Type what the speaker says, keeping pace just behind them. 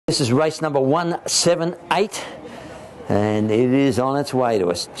This is race number 178, and it is on its way to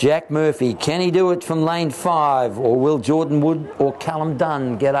us. Jack Murphy, can he do it from lane 5, or will Jordan Wood or Callum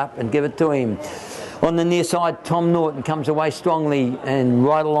Dunn get up and give it to him? On the near side, Tom Norton comes away strongly and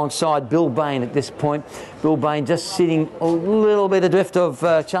right alongside Bill Bain at this point. Bill Bain just sitting a little bit adrift of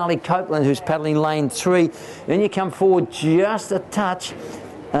Charlie Copeland, who's paddling lane 3. Then you come forward just a touch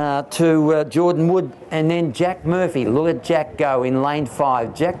to Jordan Wood, and then Jack Murphy. Look at Jack go in lane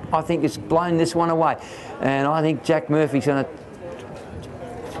 5. Jack, I think, has blown this one away, and I think Jack Murphy's going to...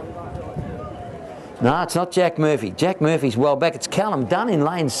 No, it's not Jack Murphy. Jack Murphy's well back. It's Callum Dunn in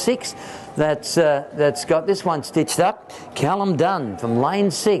lane 6 that's got this one stitched up. Callum Dunn from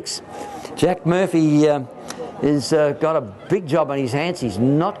lane 6. Jack Murphy has got a big job on his hands. He's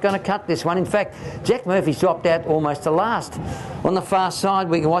not going to cut this one. In fact, Jack Murphy's dropped out almost to last. On the far side,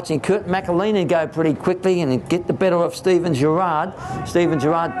 we're watching Kurt McAleenan go pretty quickly and get the better of Stephen Gerard. Stephen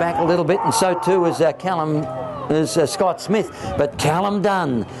Gerard back a little bit, and so too is Scott Smith. But Callum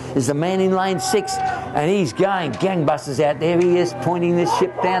Dunn is the man in lane 6, and he's going gangbusters out there. He is pointing this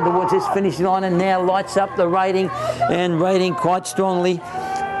ship down towards this finishing line and now lights up the rating, and rating quite strongly.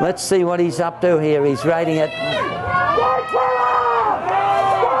 Let's see what he's up to here. He's rating at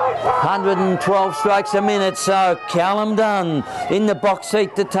 112 strokes a minute. So Callum Dunn in the box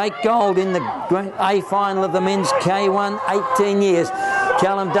seat to take gold in the A final of the men's K1, 18 years.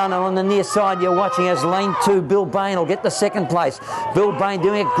 Callum Dunn, on the near side you're watching as lane 2, Bill Bain will get the second place. Bill Bain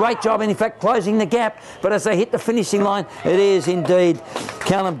doing a great job, and in fact closing the gap, but as they hit the finishing line, it is indeed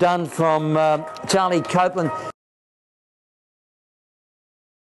Callum Dunn from Charlie Copeland